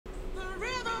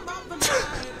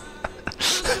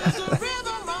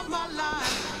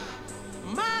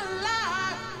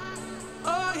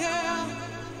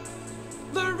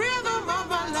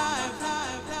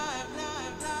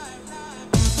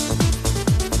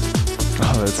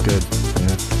that's good.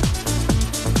 Yeah.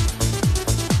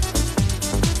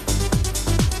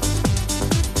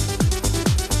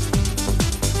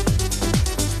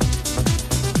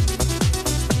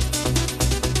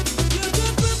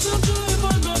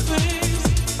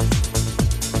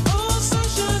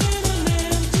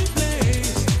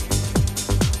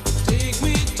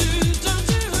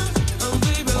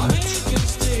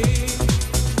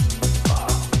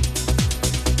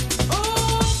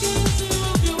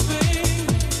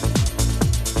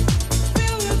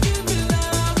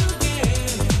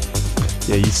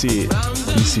 Yeah, you see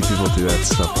people do that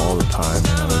stuff all the time.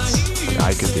 You know,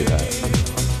 I could do that.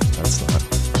 That's not.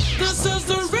 This is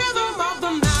the rhythm of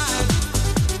the night.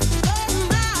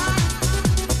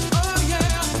 Oh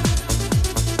yeah,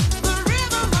 the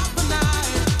rhythm of the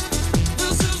night.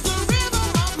 This is the rhythm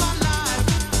of my life,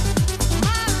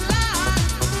 my life.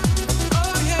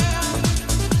 Oh yeah,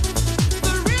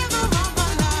 the rhythm of my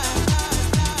life.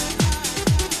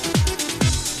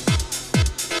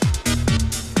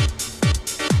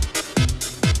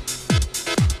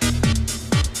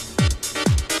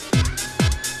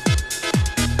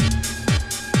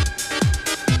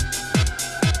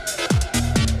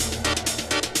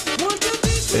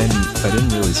 And I didn't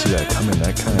really see that coming.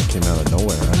 That kind of came out of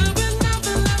nowhere.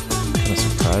 I'm kind of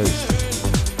surprised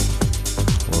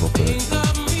a little bit.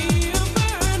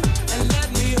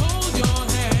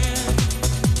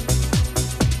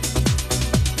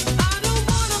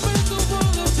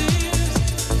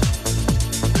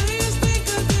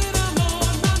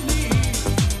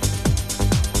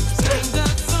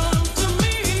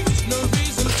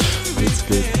 It's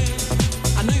good.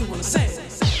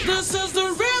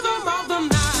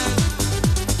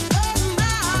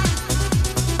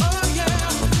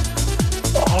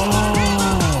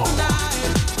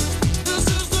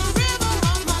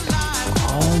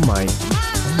 Oh my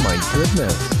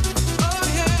goodness.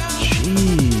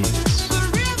 Jeez.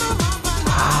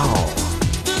 Wow.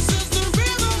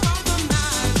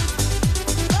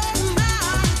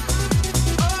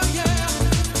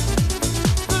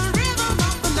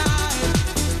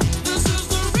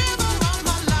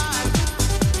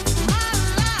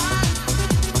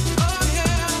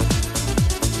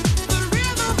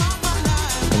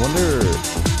 I wonder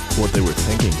what they were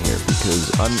thinking here,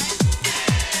 because I'm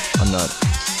not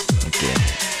okay.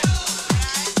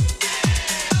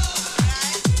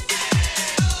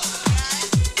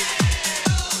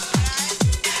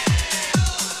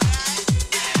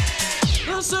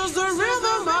 This is the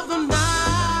rhythm of the night.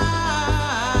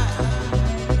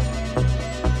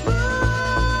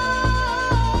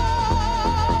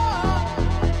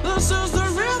 This is the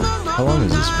rhythm of How long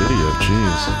is this video?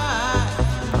 Jeez.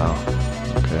 Wow.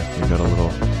 Okay, we got a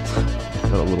little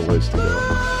ways to go.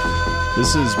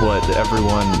 This is what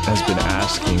everyone has been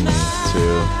asking me to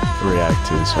react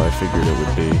to, so I figured it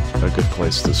would be a good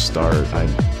place to start. I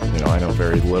know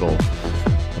very little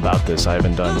about this. I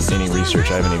haven't done any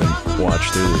research. I haven't even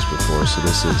watched through this before, so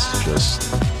this is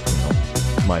just,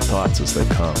 my thoughts as they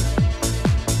come.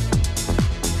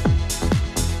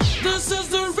 This is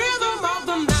the rhythm of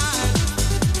the night.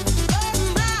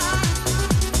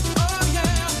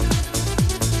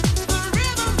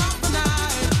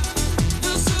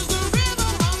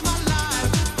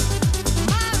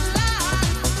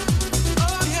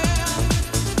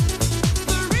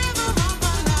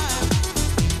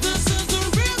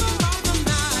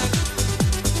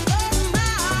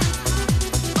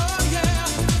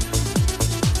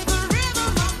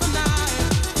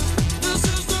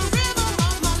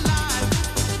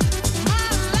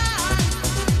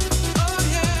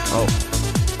 Oh,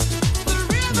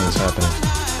 something is happening.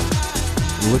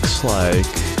 Looks like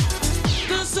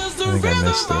I think I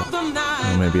missed it.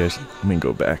 Or maybe let me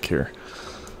go back here.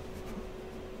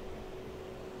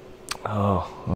 Oh.